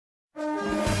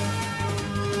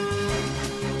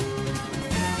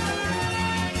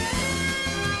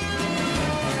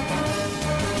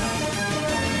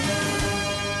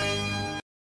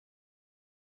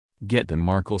Get the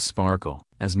Markle sparkle.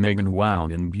 As Meghan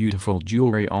wound in beautiful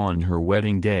jewelry on her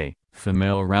wedding day,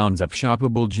 Female rounds up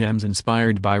shoppable gems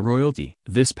inspired by royalty.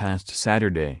 This past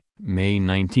Saturday, May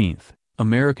 19th,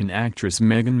 American actress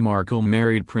Meghan Markle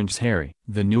married Prince Harry.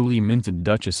 The newly minted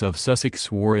Duchess of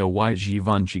Sussex wore a white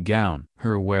Givenchy gown.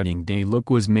 Her wedding day look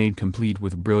was made complete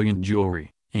with brilliant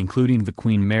jewelry, including the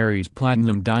Queen Mary's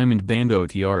platinum diamond bandeau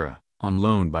tiara, on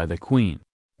loan by the Queen.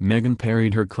 Meghan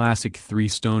paired her classic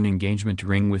three-stone engagement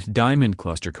ring with diamond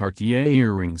cluster Cartier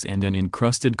earrings and an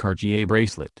encrusted Cartier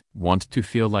bracelet. Want to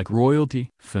feel like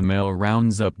royalty? Female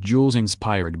rounds up jewels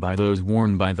inspired by those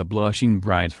worn by the blushing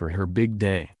bride for her big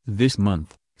day. This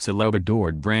month,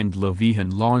 celeb-adored brand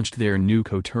Levihan launched their new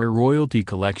couture royalty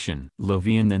collection.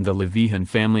 Levihan and the Levihan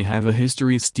family have a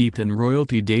history steeped in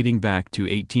royalty dating back to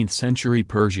 18th century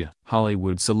Persia.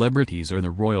 Hollywood celebrities are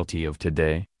the royalty of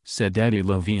today, said Eddie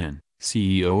Levihan,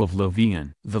 CEO of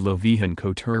Levihan. The Levihan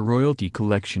Couture Royalty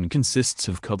Collection consists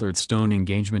of colored stone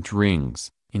engagement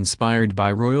rings, inspired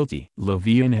by royalty.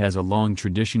 Levihan has a long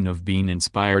tradition of being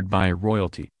inspired by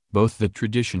royalty, both the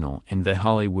traditional and the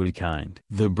Hollywood kind.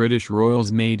 The British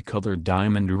royals made colored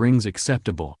diamond rings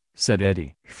acceptable, said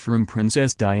Eddie. From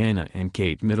Princess Diana and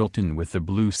Kate Middleton with the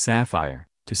blue sapphire,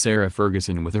 to Sarah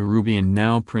Ferguson with a ruby, and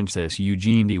now Princess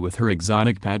Eugenie with her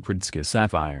exotic Paprotska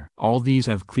sapphire. All these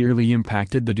have clearly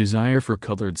impacted the desire for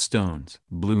colored stones.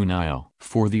 Blue Nile.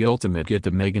 For the ultimate get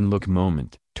the Meghan look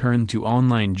moment, turn to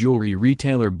online jewelry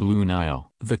retailer Blue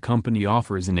Nile. The company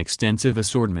offers an extensive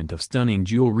assortment of stunning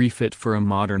jewelry fit for a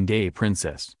modern-day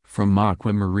princess. From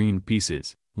aquamarine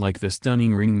pieces, like the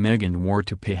stunning ring Meghan wore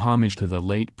to pay homage to the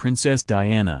late Princess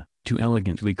Diana, to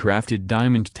elegantly crafted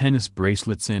diamond tennis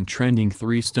bracelets and trending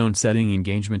three-stone setting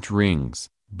engagement rings,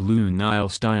 Blue Nile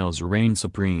styles reign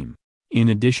supreme. In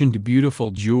addition to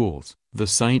beautiful jewels, the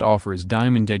site offers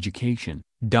diamond education,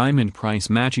 diamond price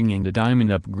matching and a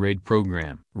diamond upgrade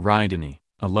program. Rideni,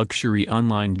 a luxury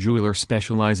online jeweler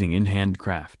specializing in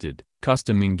handcrafted,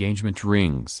 custom engagement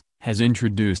rings, has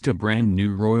introduced a brand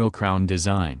new royal crown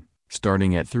design,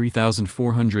 starting at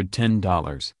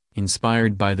 $3,410.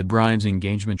 Inspired by the bride's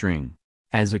engagement ring.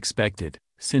 As expected,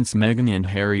 since Meghan and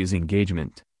Harry's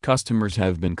engagement, customers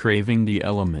have been craving the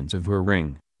elements of her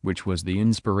ring, which was the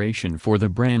inspiration for the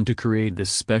brand to create this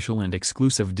special and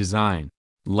exclusive design.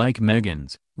 Like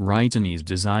Meghan's, Rideni's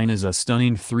design is a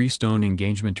stunning three-stone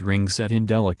engagement ring set in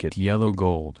delicate yellow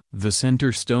gold. The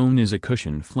center stone is a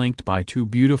cushion flanked by two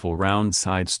beautiful round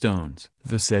side stones.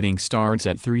 The setting starts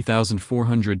at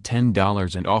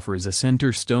 $3,410 and offers a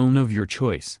center stone of your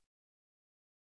choice.